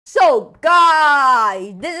So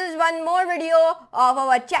guys, this is one more video of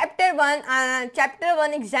our chapter 1 and chapter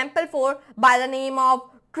 1 example 4 by the name of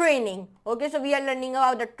training. Okay, so we are learning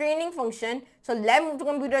about the training function. So let's move to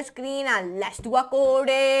computer screen and let's do a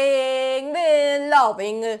coding with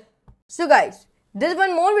loving. So guys, this is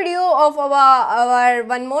one more video of our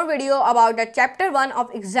one more video about the chapter 1 of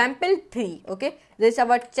example 3. Okay, this is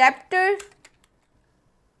our chapter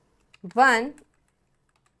 1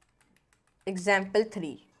 example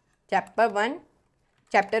 3. Chapter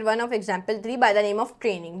 1 of example 3 by the name of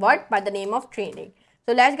training. What? By the name of training.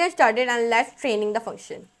 So let's get started and let's training the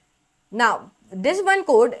function. Now this one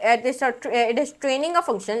code, it is training a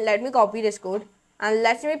function. Let me copy this code and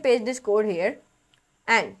let me paste this code here.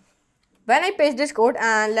 And when I paste this code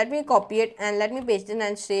and let me copy it and let me paste it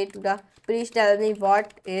and say to the please tell me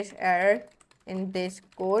what is error in this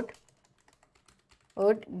code.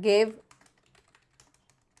 Would give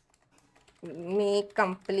me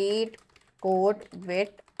complete code with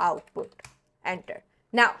output. Enter.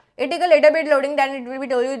 Now it take a little bit loading, then it will be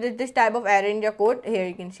told you this type of error in your code. Here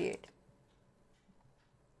you can see it.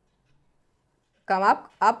 Come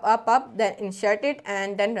up, then insert it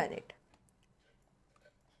and then run it.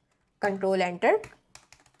 Control enter.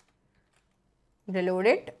 Reload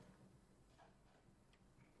it.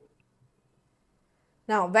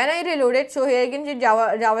 Now when I reload it, so here you can see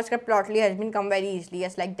JavaScript plotly has been come very easily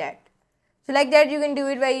as like that. So like that you can do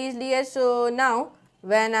it very easily as. So now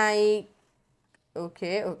when I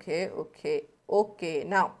okay,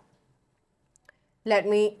 now let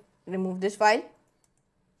me remove this file,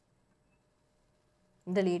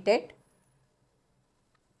 delete it.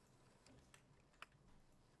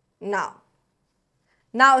 Now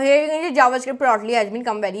here you can see JavaScript plotly has been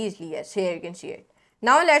come very easily. Yes, here you can see it.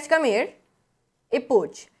 Now let's come here. If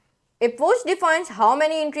poach defines how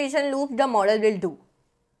many iteration loops the model will do.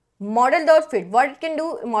 Model.fit, what it can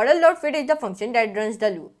do? Model.fit is the function that runs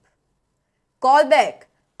the loop. Callback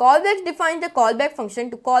defines the callback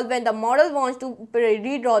function to call when the model wants to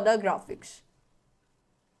redraw the graphics.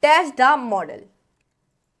 Test the model.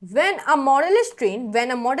 When a model is trained,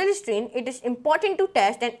 it is important to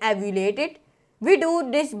test and evaluate it. We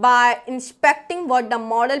do this by inspecting what the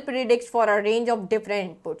model predicts for a range of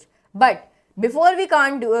different inputs. But before we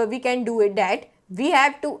can do it, we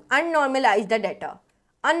have to unnormalize the data.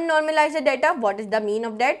 Unnormalize the data. What is the mean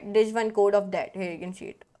of that? This one code of that. Here you can see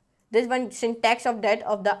it. This one syntax of that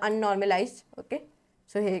of the unnormalized. Okay.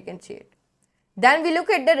 So here you can see it. Then we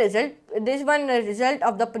look at the result. This one result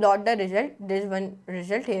of the plot the result. This one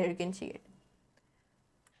result. Here you can see it.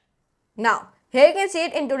 Now here you can see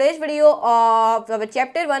it in today's video of our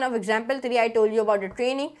chapter 1 of example 3. I told you about the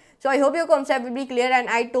training. So I hope your concept will be clear, and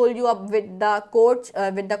I told you with the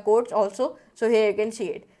codes also. So here you can see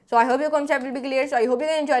it. So I hope your concept will be clear. So I hope you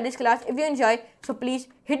can enjoy this class. If you enjoy, so please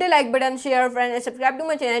hit the like button, share a friend, and subscribe to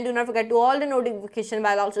my channel. Do not forget to all the notification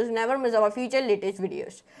bell also to never miss our future latest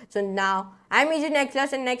videos. So now I'm meeting next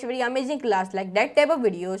class and next very amazing class like that type of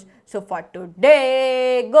videos. So for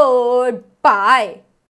today, goodbye.